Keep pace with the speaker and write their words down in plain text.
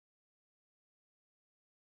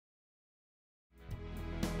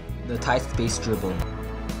The tight-space-dribble.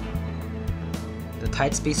 The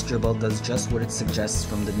tight-space-dribble does just what it suggests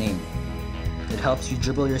from the name. It helps you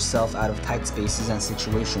dribble yourself out of tight spaces and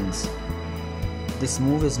situations. This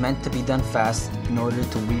move is meant to be done fast in order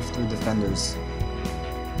to weave through defenders.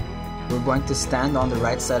 We're going to stand on the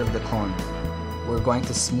right side of the cone. We're going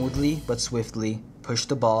to smoothly but swiftly push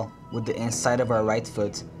the ball with the inside of our right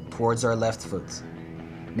foot towards our left foot.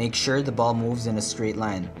 Make sure the ball moves in a straight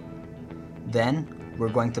line. Then, we're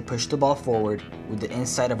going to push the ball forward with the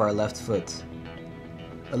inside of our left foot.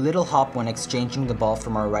 A little hop when exchanging the ball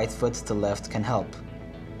from our right foot to left can help.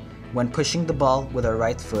 When pushing the ball with our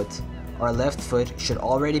right foot, our left foot should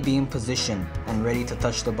already be in position and ready to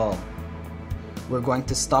touch the ball. We're going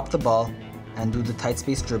to stop the ball and do the tight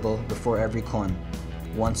space dribble before every cone,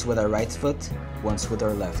 once with our right foot, once with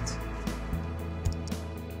our left.